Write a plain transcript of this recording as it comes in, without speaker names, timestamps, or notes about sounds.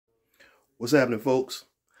What's happening, folks?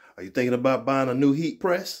 Are you thinking about buying a new heat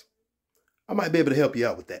press? I might be able to help you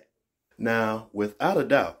out with that. Now, without a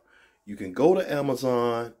doubt, you can go to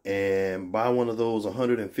Amazon and buy one of those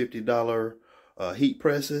 $150 heat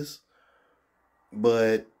presses,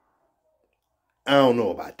 but I don't know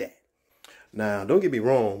about that. Now, don't get me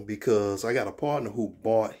wrong, because I got a partner who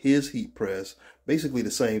bought his heat press basically the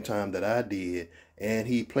same time that I did, and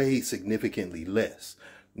he paid significantly less.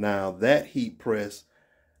 Now, that heat press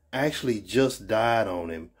actually just died on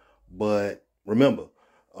him, but remember,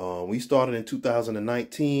 we started in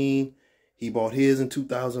 2019. He bought his in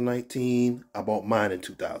 2019. I bought mine in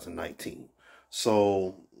 2019.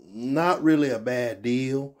 So not really a bad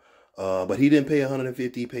deal, but he didn't pay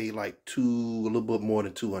 $150. He paid like a little bit more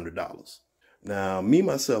than $200. Now, me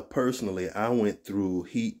myself personally, I went through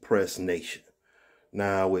Heat Press Nation.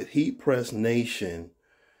 Now, with Heat Press Nation,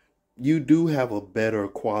 you do have a better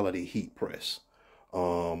quality heat press.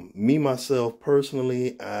 Me myself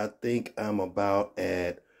personally, I think I'm about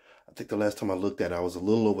at, I think the last time I looked at it, I was a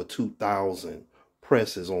little over 2,000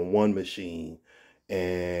 presses on one machine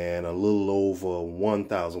and a little over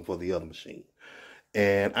 1,000 for the other machine.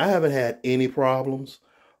 And I haven't had any problems.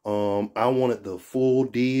 I wanted the full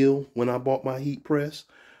deal when I bought my heat press.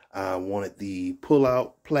 I wanted the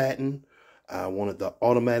pull-out platen. I wanted the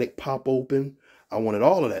automatic pop open. I wanted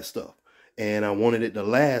all of that stuff. And I wanted it to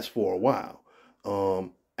last for a while.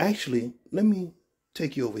 Actually, let me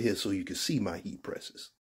take you over here so you can see my heat presses.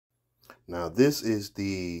 Now, this is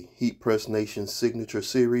the Heat Press Nation Signature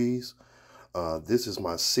Series. This is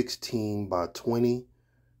my 16 by 20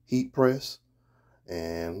 heat press.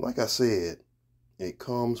 And like I said, it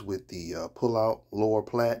comes with the pull-out lower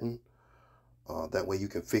platen. That way you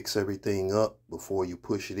can fix everything up before you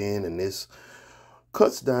push it in. And this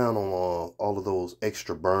cuts down on all of those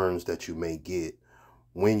extra burns that you may get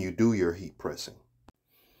when you do your heat pressing.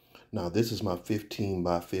 Now, this is my 15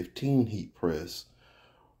 by 15 heat press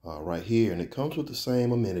right here, and it comes with the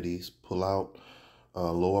same amenities: pull out,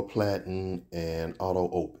 lower platen, and auto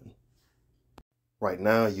open. Right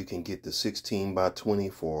now, you can get the 16 by 20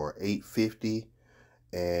 for $850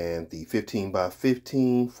 and the 15 by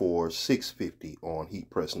 15 for $650 on Heat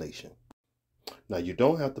Press Nation. Now, you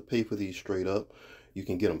don't have to pay for these straight up. You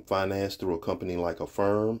can get them financed through a company like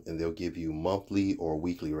Affirm, and they'll give you monthly or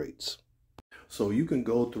weekly rates. So you can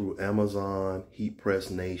go through Amazon, Heat Press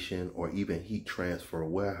Nation, or even Heat Transfer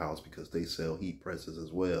Warehouse, because they sell heat presses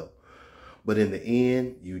as well. But in the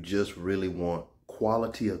end, you just really want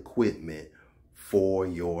quality equipment for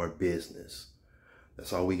your business.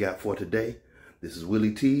 That's all we got for today. This is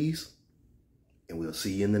Willie Tees, and we'll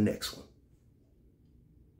see you in the next one.